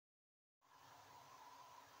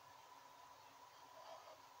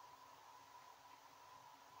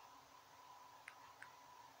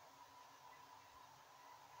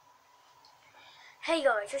Hey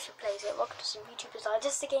guys, Richard Plays here. Welcome to some YouTube Design.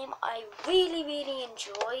 This is a game I really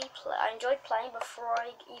enjoy. I enjoyed playing before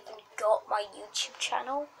I even got my YouTube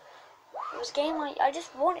channel. It was a game I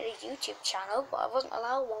just wanted a YouTube channel, but I wasn't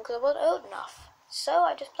allowed one because I wasn't old enough. So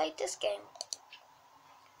I just played this game.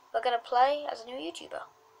 We're gonna play as a new YouTuber.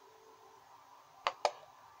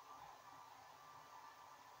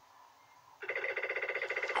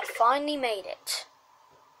 I finally made it.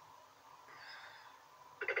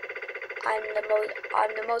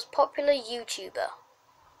 I'm the most popular YouTuber.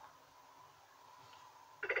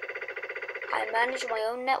 I manage my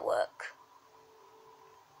own network.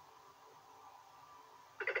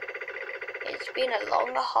 It's been a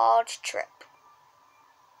long, hard trip.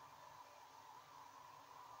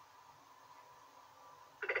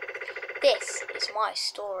 This is my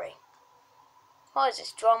story. What is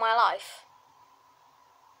this? Draw my life?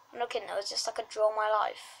 I'm not kidding though, it's just like a draw my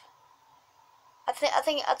life. I think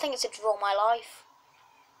it's a draw my life.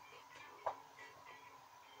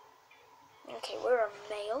 Okay, we're a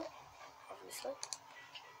male, obviously.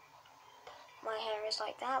 My hair is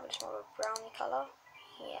like that, but it's more of a browny colour.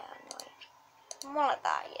 Yeah, no, more like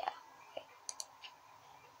that. Yeah. Okay.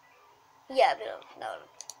 Yeah, a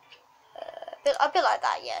bit like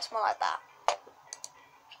that. Yeah, it's more like that.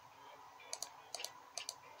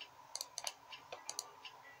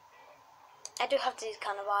 I do have these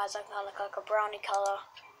kind of eyes, like a browny colour.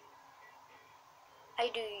 I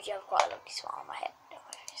do usually have quite a lovely smile on my head.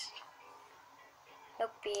 No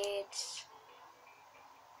beards.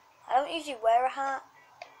 I don't usually wear a hat,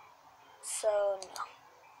 so no.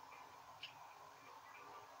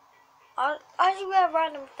 I usually wear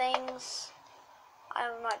random things. I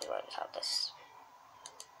might as well just have this.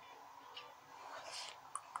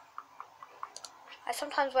 I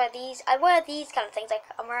sometimes wear these. I wear these kind of things, like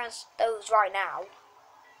I'm wearing those right now.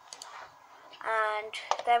 And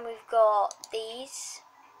then we've got these.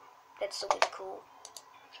 That's always cool.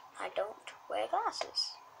 I don't wear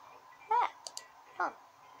glasses. Yeah, fun.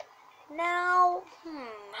 Now,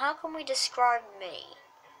 how can we describe me?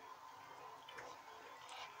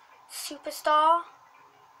 Superstar?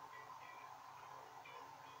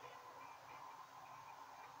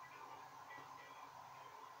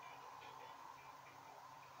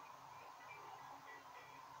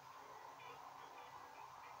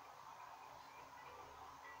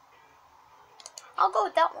 I'll go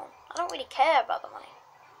with that one. I don't really care about the money.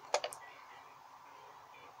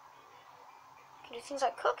 I can do things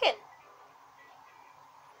like cooking.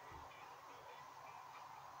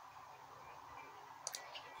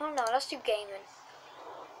 Oh no, let's do gaming.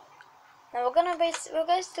 Now we're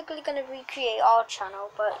basically gonna recreate our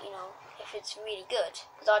channel, but you know, if it's really good,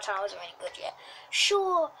 because our channel isn't really good yet.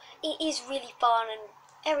 Sure, it is really fun and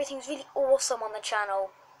everything's really awesome on the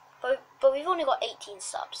channel, but we've only got 18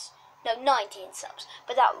 subs. No, 19 subs.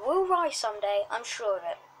 But that will rise someday, I'm sure of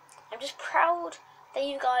it. I'm just proud that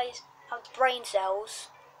you guys have brain cells.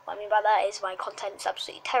 What I mean by that is my content is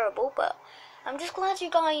absolutely terrible, but I'm just glad you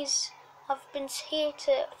guys have been here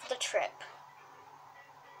for the trip.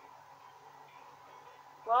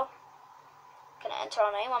 Well, I'm gonna enter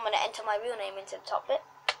our name. I'm gonna enter my real name into the top bit.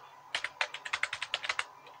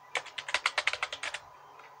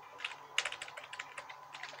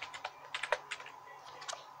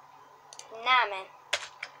 Nah, man.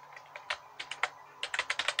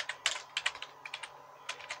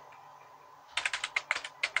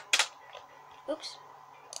 Oops.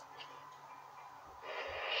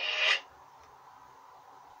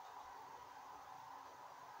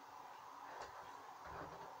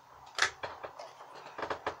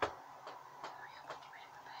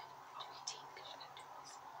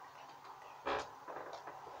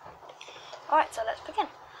 Alright, so let's begin.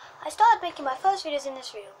 I started making my first videos in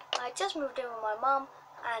this room. I just moved in with my mum,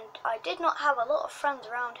 and I did not have a lot of friends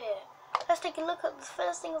around here. Let's take a look at the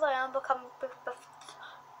first things I am before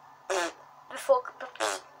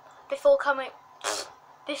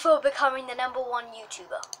becoming the #1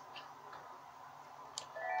 YouTuber.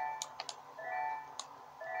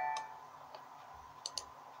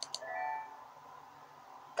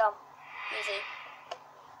 Dumb. Easy.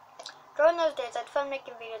 During those days, I'd fun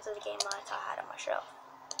making videos of the game that I had on my shelf.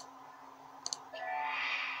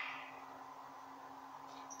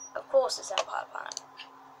 Of course, it's Empire Planet.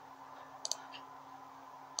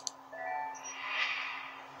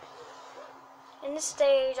 In this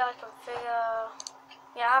stage, I configure.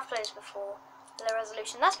 Yeah, I have played this before. Low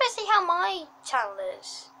resolution. That's basically how my channel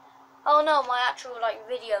is. Oh no, my actual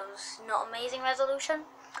videos, not amazing resolution.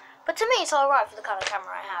 But to me, it's alright for the kind of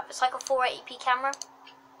camera I have. It's like a 480p camera.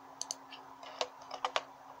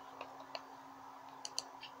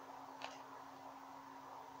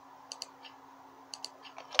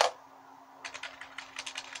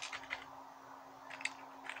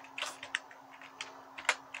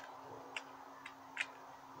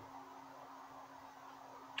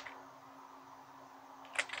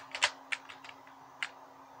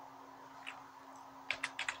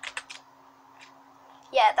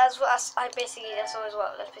 Yeah, that's what that's always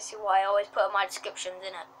what that's basically why I always put my descriptions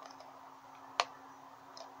in it.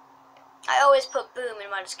 I always put boom in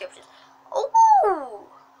my descriptions. Oh,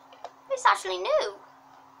 it's actually new.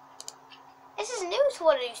 This is new to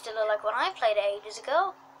what it used to look like when I played it ages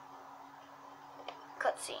ago.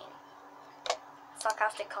 Cutscene.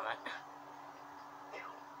 Sarcastic comment.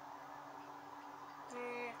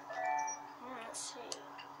 Let's see.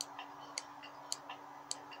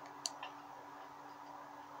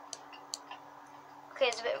 Okay,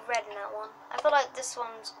 it's a bit red in that one. I feel like this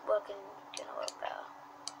one's gonna work better.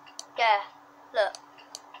 Yeah, look.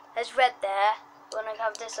 There's red there. When I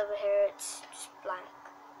have this over here, it's just blank.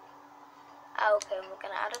 Okay, and we're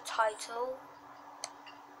gonna add a title.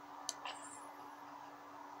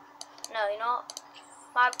 No, you know what?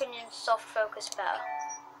 My opinion, soft focus better.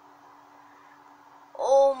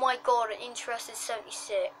 Oh my god, interest is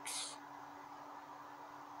 76.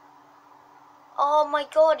 Oh my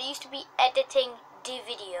god, it used to be editing the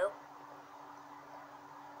video.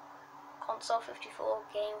 Console 54,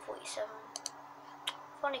 game 47.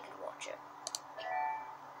 Funny could watch it.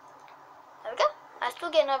 There we go. I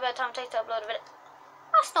still get no better time it takes to upload a video.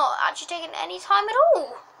 That's not actually taking any time at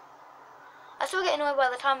all. I still get annoyed by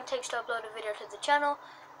the time it takes to upload a video to the channel,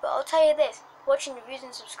 but I'll tell you this, watching reviews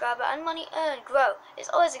and subscriber and money earned grow is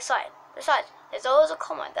always exciting. Besides, there's always a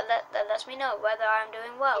comment that lets me know whether I'm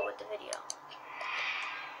doing well with the video.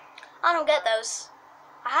 I don't get those.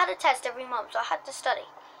 I had a test every month, so I had to study.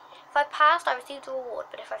 If I passed, I received a reward,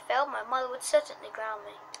 but if I failed, my mother would certainly ground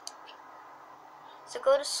me. So to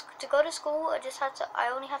go to school, I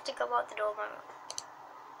only have to go out the door of my room.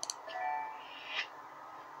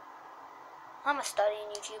 I'm a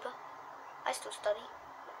studying YouTuber. I still study.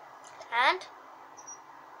 And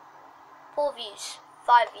 4 views.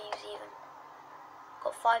 5 views even.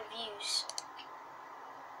 Got 5 views.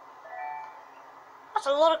 That's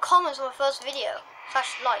a lot of comments on my first video.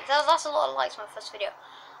 Slash likes. That's a lot of likes on my first video.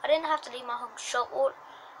 I didn't have to leave my home shop. All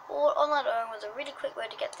online learning was a really quick way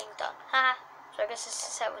to get things done. Haha. So I guess this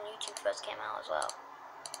is how when YouTube first came out as well.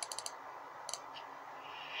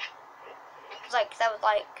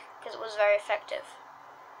 Because it was very effective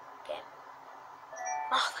game.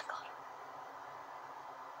 Oh my god.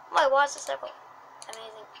 Why is the circle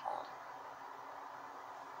amazing on?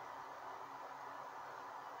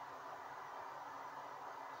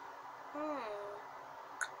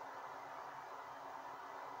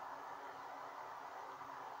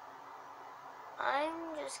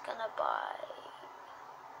 I'm just gonna buy...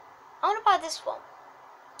 I wanna buy this one.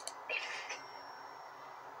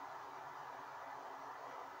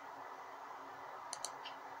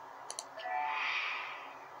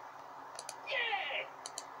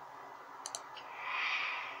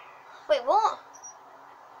 Wait, what?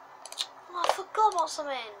 Oh, I forgot about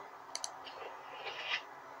something.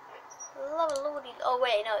 Love a lordy. Oh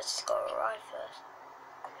wait, no, it's just got to ride first.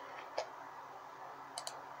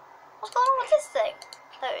 What's going on with this thing?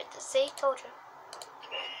 There it is. See, told you.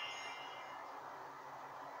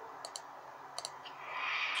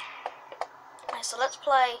 Okay, so let's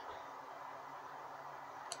play.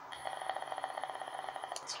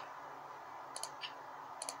 This one.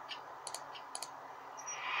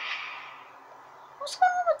 What's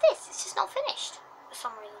going on with this? It's just not finished for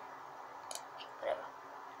some reason. Whatever.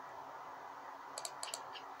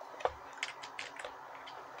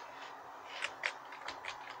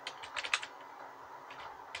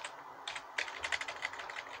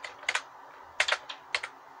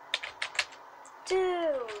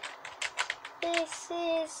 Dude, this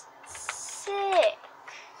is sick.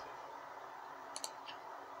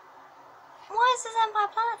 Why is this Empire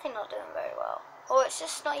Planet thing not doing very well? Or it's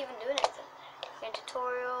just not even doing anything. Game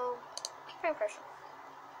tutorial, frame pressure.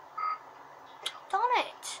 Darn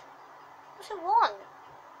it! What's it want?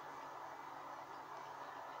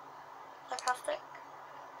 Sarcastic.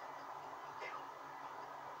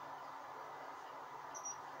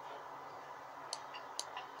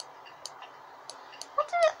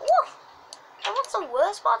 What's the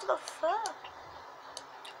worst part to go first?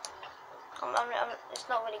 It's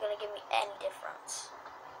not really going to give me any difference.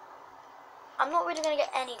 I'm not really going to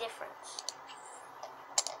get any difference.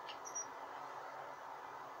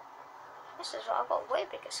 This is why I've got a way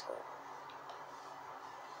bigger school.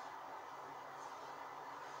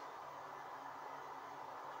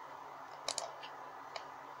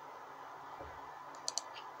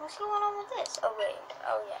 What's going on with this? Oh wait,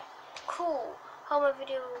 oh yeah. Cool. How my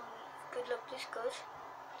video could look this good.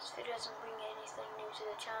 This video doesn't bring anything new to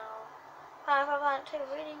the channel. I want to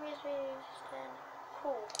really understand.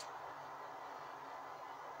 Cool.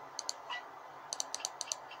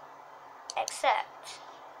 Except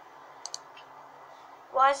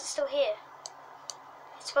Why is it still here?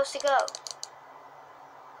 It's supposed to go.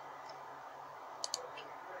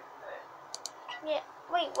 Yeah,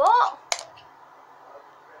 wait, what?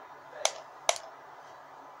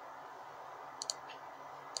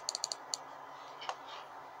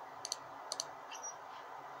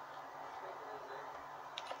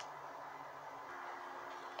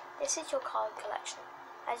 This is your card collection.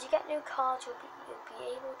 As you get new cards, you'll be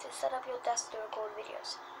able to set up your desk to record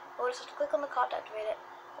videos. You'll just have to click on the card to activate it,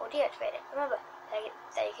 or deactivate it. Remember that you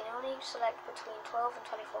can only select between 12 and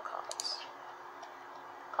 24 cards.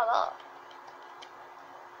 Color.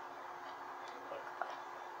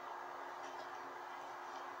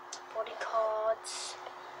 Body cards,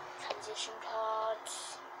 transition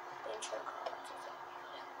cards, intro cards.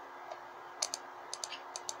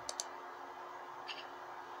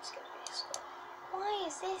 Why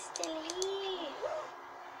is this still here?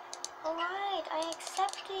 Alright, I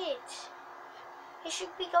accept it. It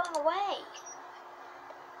should be going away.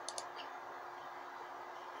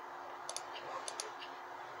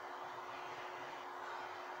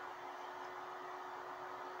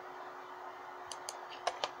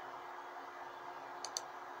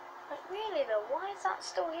 But really though, why is that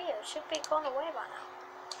still here? It should be gone away by now.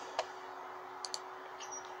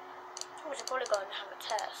 We should probably go and have a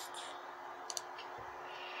test.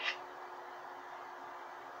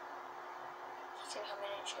 See how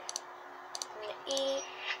many I'm gonna eat.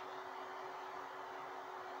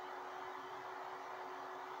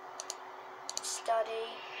 Study.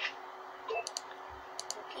 Eat.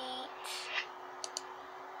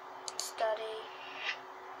 Study.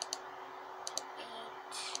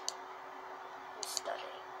 Eat. And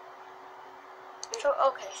study.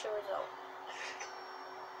 Okay, show result.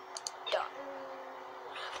 Done.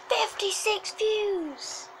 56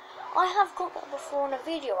 views! I have got that before in a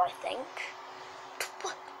video, I think.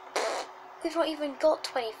 But we've not even got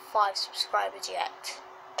 25 subscribers yet.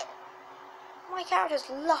 My character's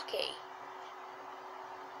lucky.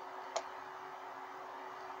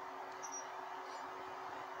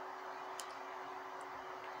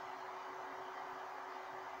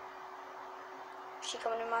 Is she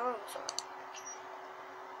coming in my room or something?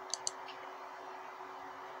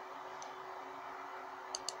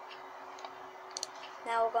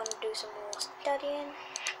 Now we're going to do some more studying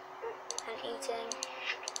and eating,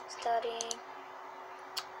 studying.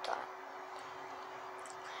 Done.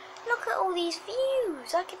 Look at all these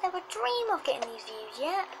views. I could never dream of getting these views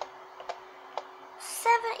yet.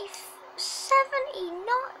 70,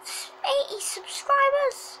 not 80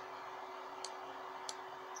 subscribers.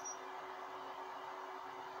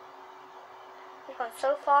 We've gone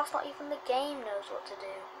so fast, not even the game knows what to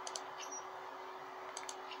do.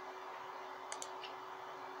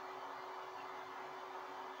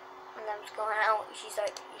 And I'm just going out. She's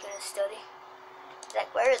like, "You gonna study?" She's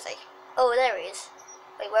like, "Where is he? Oh, there he is.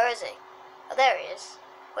 Wait, where is he? Oh, there he is.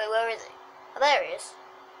 Wait, where is he? Oh, there he is."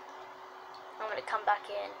 I'm gonna come back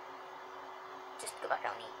in. Just go back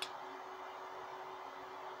out and eat.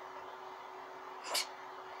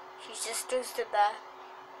 She's just stood there.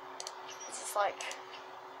 She's just like,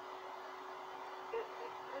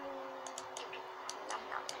 nom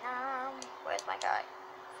nom nom. Where's my guy?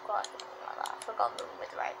 I forgot the room with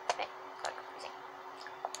the right thing. So confusing.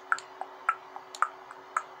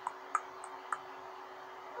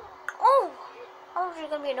 Oh! I thought you were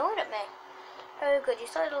going to be annoyed at me. Oh good, you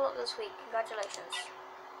started a lot this week. Congratulations.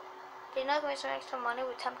 Did you know you can make some extra money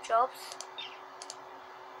with temp jobs?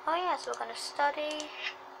 Oh yeah, so we're going to study,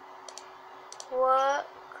 work,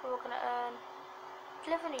 we're going to earn,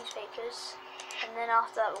 deliver newspapers, and then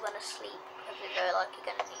after that we're going to sleep. Because we feel like you're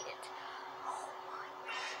going to need it.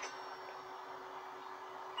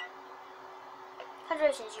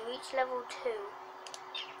 Congratulations, you reached level 2.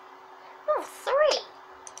 Oh, 3!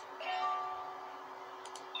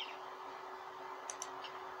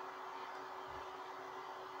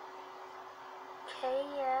 Okay,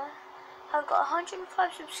 yeah. I've got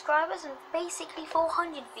 105 subscribers and basically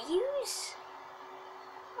 400 views.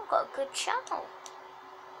 I've got a good channel.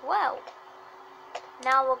 Well,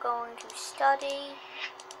 now we're going to study,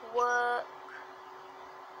 work.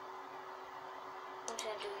 I'm just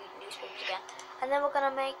going to do newspapers again. And then we're going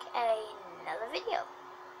to make another video.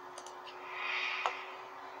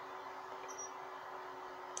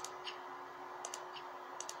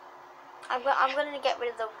 I'm going to get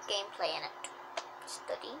rid of the gameplay in it.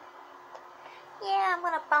 Study. Yeah, I'm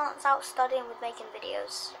going to balance out studying with making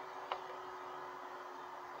videos.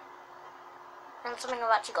 And it's something I've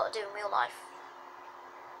actually got to do in real life.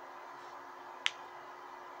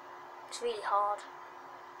 It's really hard.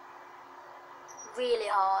 Really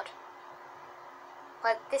hard.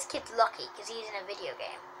 Like, this kid's lucky because he's in a video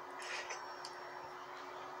game.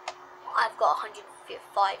 I've got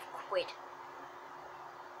 105 quid.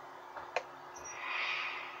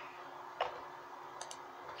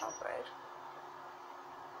 Not bad.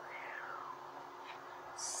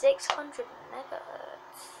 600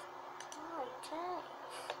 megahertz. Oh, dang.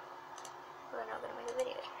 We're not going to make a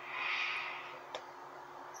video.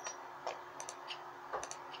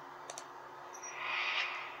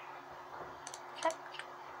 Check.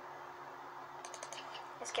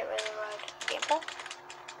 Let's get rid of the gameplay.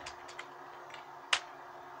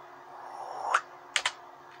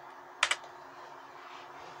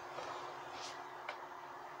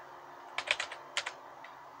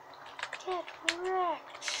 Get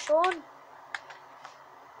wrecked, son.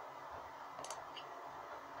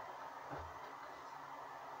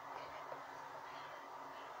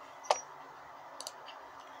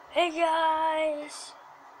 Hey guys.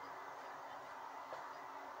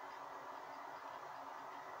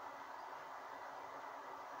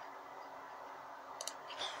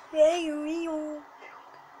 Hey you.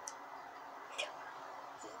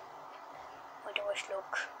 Where do I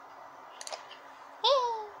look?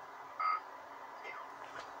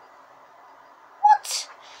 What?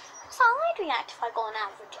 So I'd react if I got an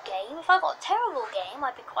average game. If I got a terrible game,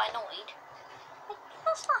 I'd be quite annoyed. Like,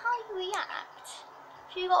 that's not how you react.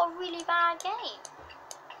 If you got a really bad game.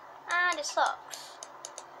 And it sucks.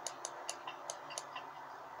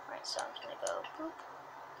 Right, so I'm just gonna go boop,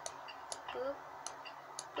 boop,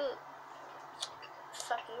 boop.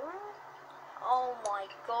 Suck you around. Oh my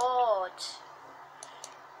god.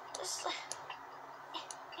 This.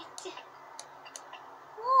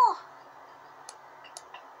 What?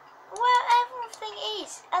 Where everything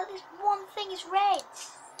is, at least one thing is red.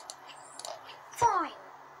 Fine.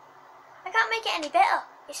 I can't make it any better.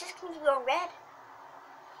 It's just going to be on red.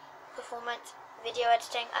 Performance, video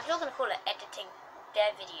editing. I'm still going to call it editing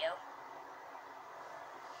their video.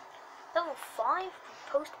 Level 5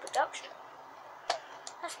 post-production.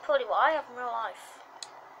 That's probably what I have in real life.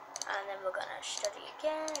 And then we're going to study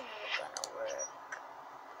again. And we're going to work.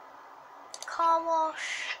 Car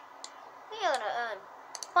wash. We are going to earn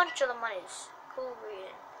a bunch of the monies. Cool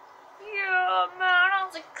reading. Yeah, man,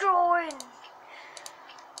 how's it going?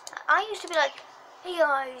 I used to be like, hey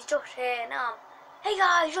guys, Josh here. Now, hey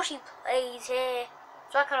guys, Joshy plays here.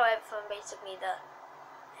 So I kind of went from basically the,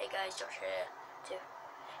 hey guys, Josh here, to,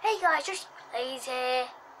 hey guys, Joshy plays here.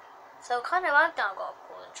 So kind of I've now got a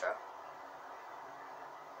cool intro.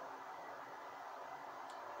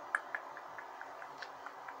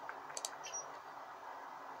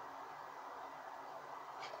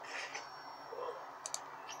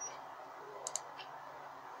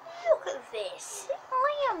 Look at this.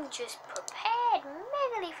 I am just prepared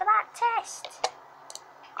mentally for that test.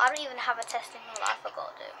 I don't even have a test in real life I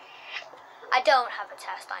gotta do. I don't have a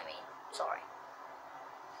test, I mean. Sorry.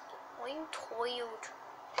 I'm tired.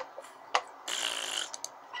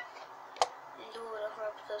 Lord, I've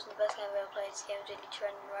heard those the best game I've ever played. This game is really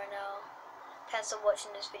trending right now. Thanks for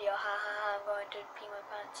watching this video. Ha ha ha, I'm going to pee my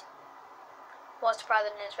pants. What's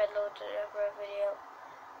surprising in this Red Lord to ever a video.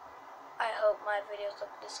 I hope my videos look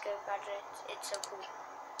this good. Imagine it's so cool.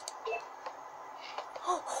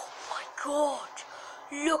 Oh my god!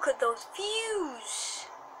 Look at those views!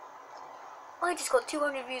 I just got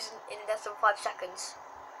 200 views in less than 5 seconds.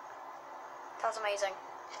 That's amazing.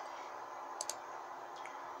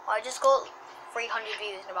 I just got 300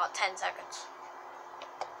 views in about 10 seconds.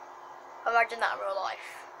 Imagine that in real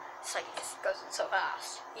life. It's like it just goes in so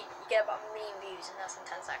fast. You get about 1 million views in less than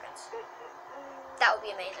 10 seconds. That would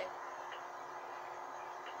be amazing.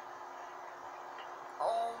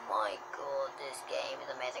 Oh my god, this game is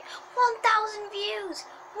amazing. 1,000 views!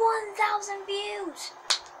 1,000 views!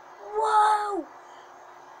 Whoa!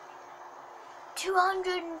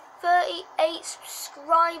 238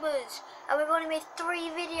 subscribers, and we've only made 3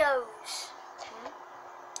 videos.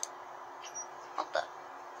 What the?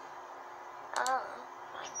 Oh,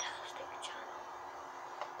 fantastic channel.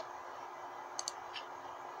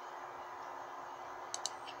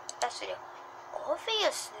 Best video.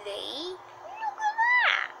 Obviously. Look at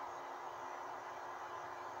that.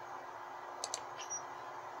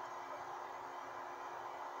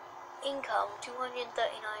 Income $239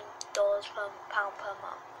 per pound per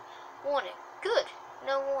month. Warning, good,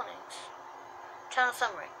 no warnings. Channel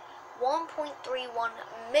summary, 1.31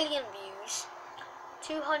 million views,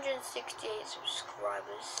 268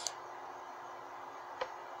 subscribers,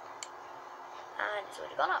 and it's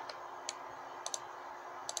already gone up.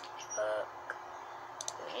 Book,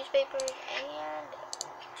 newspapers, and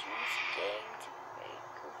choose game to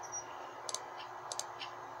make.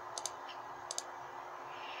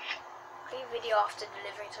 video after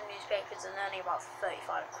delivering some newspapers and earning about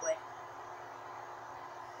 35 quid.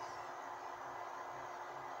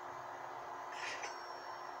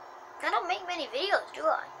 I don't make many videos, do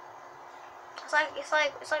I? It's like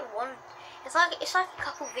a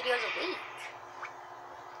couple videos a week.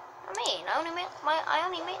 I mean, I only make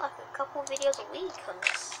like a couple videos a week on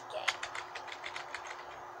this game.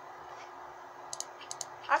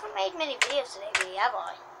 I haven't made many videos today, really, have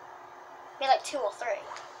I? Made like 2 or 3.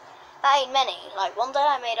 That ain't many. Like one day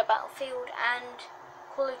I made a Battlefield and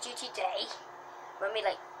Call of Duty day. I made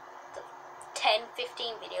like 10,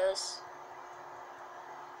 15 videos.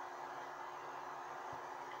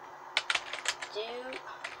 Do.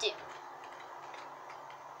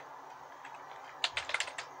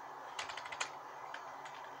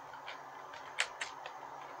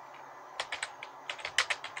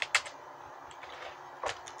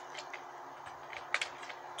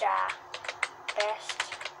 Best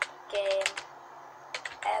game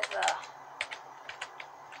ever.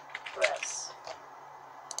 Russ.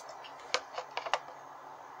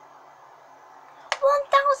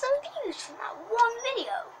 1,000 views from that one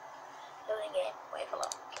video. Loading in. Wait for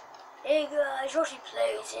long. Hey guys, Yoshi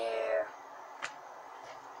Plays here.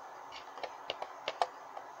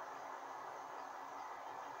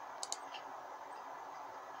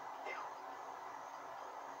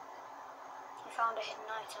 You found a hidden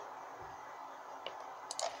item.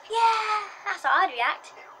 Yeah, that's how I'd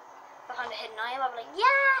react. If I found a hidden item, I'd be like,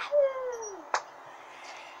 yahoo!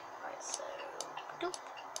 Right, so, doop,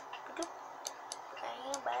 doop,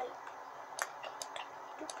 bang, bang.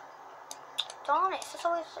 Darn it, it's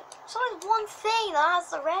always one thing that has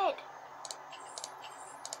the red.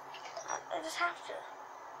 I just have to.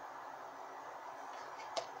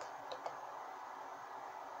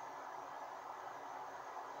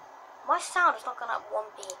 My sound is not going up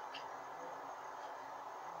one beat.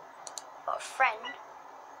 Got a friend.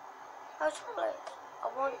 I was like, I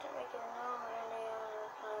want to make it known.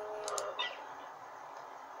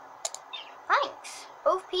 Thanks.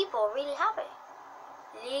 Both people are really happy.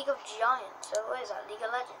 League of Giants. So what is that? League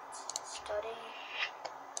of Legends. Study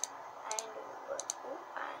and work. Ooh,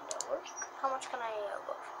 and work. How much can I go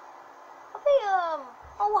for?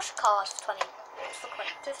 I'll wash cars for 20. For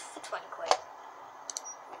 20 quid.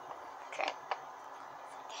 Okay.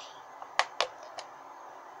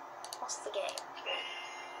 What's the game?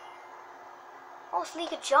 Oh, it's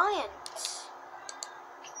League of Giants.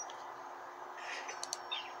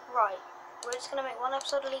 Right. We're just going to make one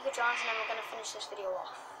episode of League of Giants and then we're going to finish this video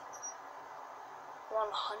off. 100.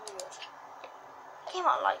 It came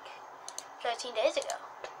out like 13 days ago.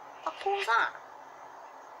 How cool is that?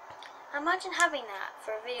 Imagine having that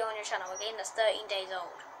for a video on your channel, a game that's 13 days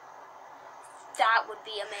old. That would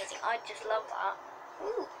be amazing. I just love that.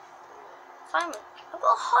 Ooh. Simon, I've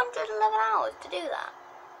got 111 hours to do that.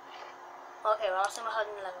 Okay, well, I'll send my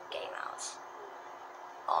 111 game hours.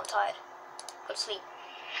 Oh, I'm tired. Go to sleep.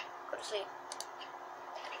 Go to sleep.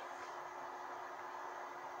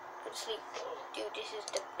 Go to sleep. Dude, this is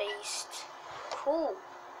the best. Cool.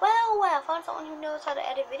 Well, I found someone who knows how to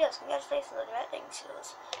edit videos. Congratulations on your editing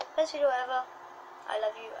skills. Best video ever. I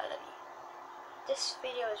love you. I love you. This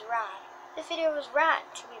video is rad. This video was rad.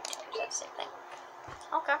 Should we do the same thing?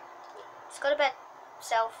 Okay. Let's go to bed.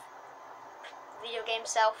 Self. Video game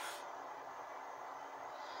self.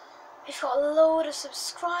 We've got a load of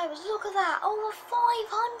subscribers. Look at that. Over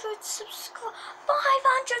 500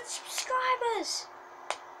 subscribers.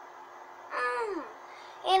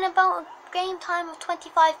 In about a game time of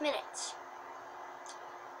 25 minutes.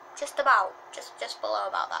 Just about. Just below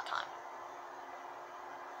about that time.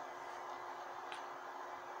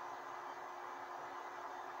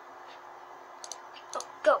 Oh,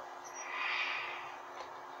 go.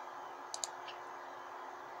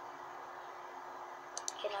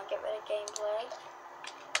 Okay, now get rid of gameplay.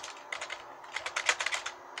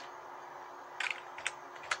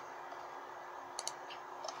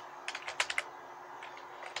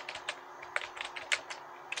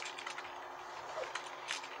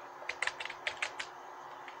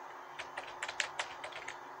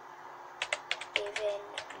 Giving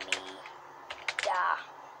me the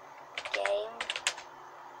game.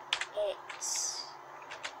 It's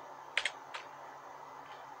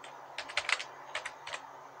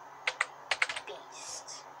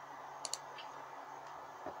beast.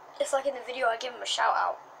 It's like in the video I give him a shout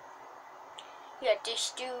out. Yeah,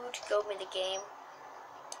 this dude gave me the game.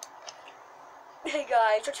 Hey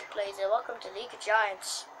guys, Yoshi Plays here. Welcome to League of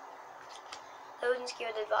Giants. Loading's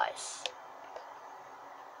give advice.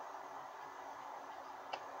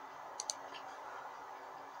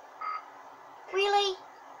 Really?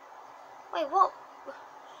 Wait, what?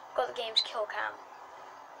 got the game's kill cam,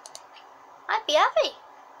 I'd be happy.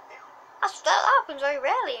 That happens very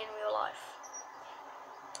rarely in real life.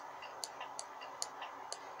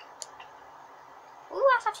 Ooh,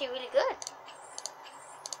 that's actually really good.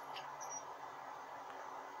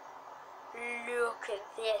 Look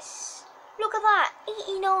at this. Look at that.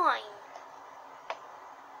 89.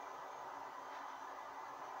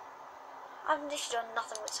 I've literally done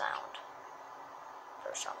nothing with sound.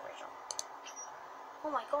 For some reason.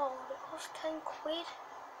 Oh my god, it cost 10 quid.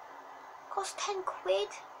 It cost 10 quid.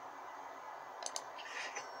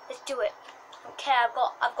 Let's do it. Okay, I've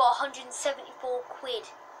got 174 quid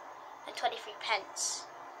and 23 pence.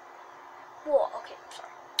 What? Okay, sorry.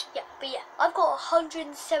 Yeah, but yeah, I've got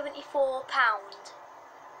 174 pounds.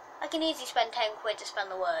 I can easily spend 10 quid to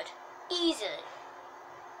spend the word. Easily.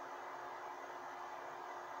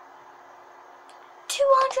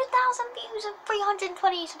 200,000 views and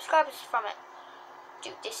 320 subscribers from it.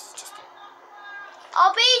 Dude, this is just it.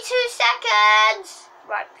 I'll be 2 seconds!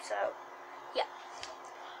 Right, so, yeah.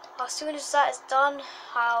 As soon as that is done,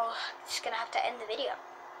 I'm just gonna have to end the video.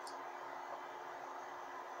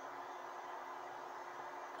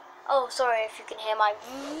 Oh, sorry if you can hear my...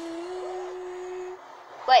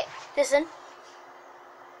 Wait, listen.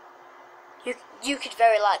 You could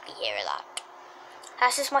very likely hear that.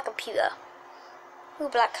 That's just my computer. Ooh,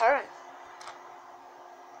 black currant.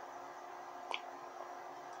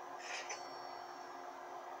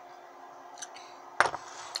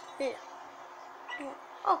 Yeah.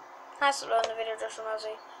 Oh, nice to learn the video just from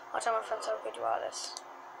Ozzy. I'll tell my friends how good you are at this.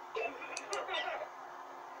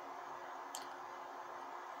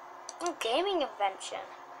 Gaming invention.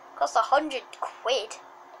 Cost 100 quid.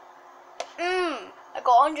 I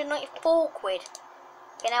got 194 quid.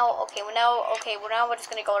 Okay, now we're just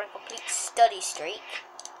gonna go on a complete study streak.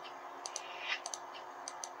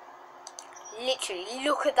 Literally,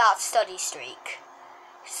 look at that study streak.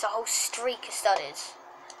 It's a whole streak of studies.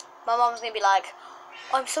 My mom's gonna be like,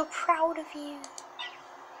 I'm so proud of you.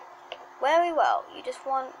 Very well. You just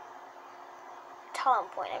want a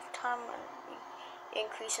talent point every time and you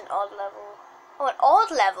increase an odd level. Oh, an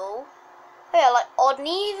odd level? Oh yeah, like odd and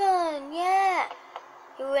even. Yeah.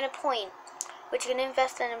 You win a point, which you can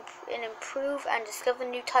invest in improve and discover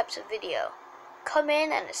new types of video. Come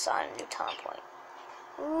in and assign a new talent point.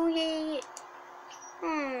 Ooh, yeah.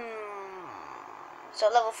 So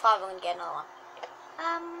level 5, I'm gonna get another one.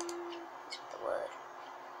 What's the word?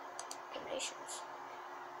 Combinations.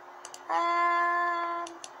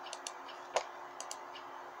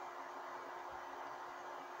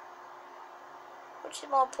 Which is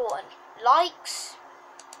more important? Likes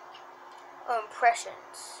or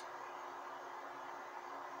impressions?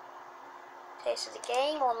 Taste of the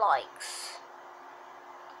game or likes?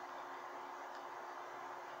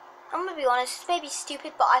 I'm gonna be honest, this may be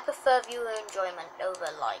stupid, but I prefer viewer enjoyment over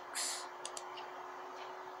likes.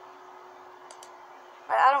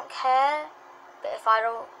 Like, I don't care, but if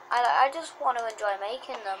I just want to enjoy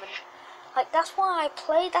making them, and like that's why I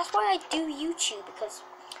play. That's why I do YouTube, because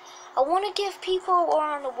I want to give people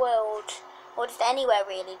around the world, or just anywhere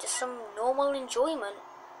really, just some normal enjoyment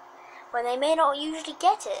when they may not usually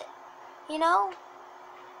get it. You know?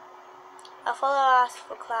 A father asked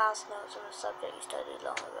for class notes on a subject he studied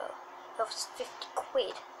long ago. It was 50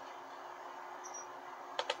 quid.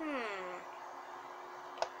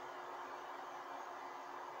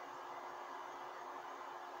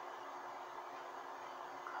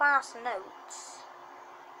 Class notes.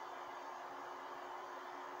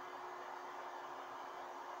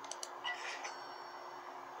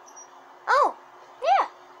 Oh, yeah.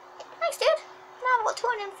 Thanks, dude. Now I've got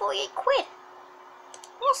 248 quid.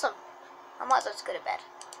 Awesome. I might as well just go to bed.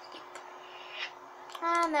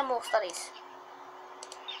 And then more studies.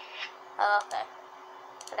 Okay.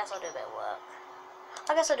 I guess I'll do a bit of work.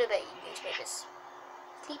 I guess I'll do a bit of newspapers.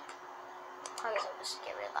 Sleep. I guess I'll just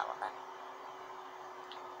get rid of that one then.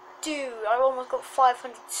 Dude, I almost got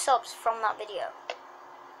 500 subs from that video.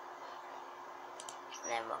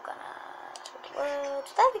 And then we're gonna switch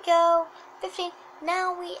words. There we go. 15.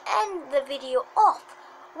 Now we end the video off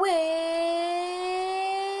with...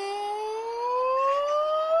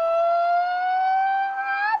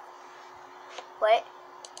 Wait.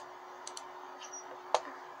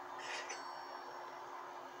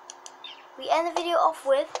 We end the video off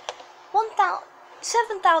with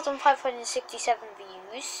 7,567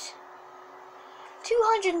 views,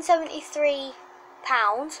 £273 /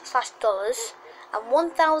 dollars, and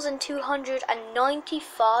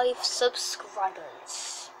 1,295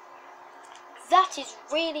 subscribers. That is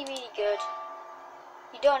really, really good.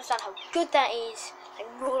 You don't understand how good that is in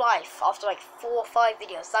real life after like 4 or 5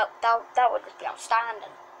 videos. That would just be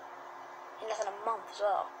outstanding.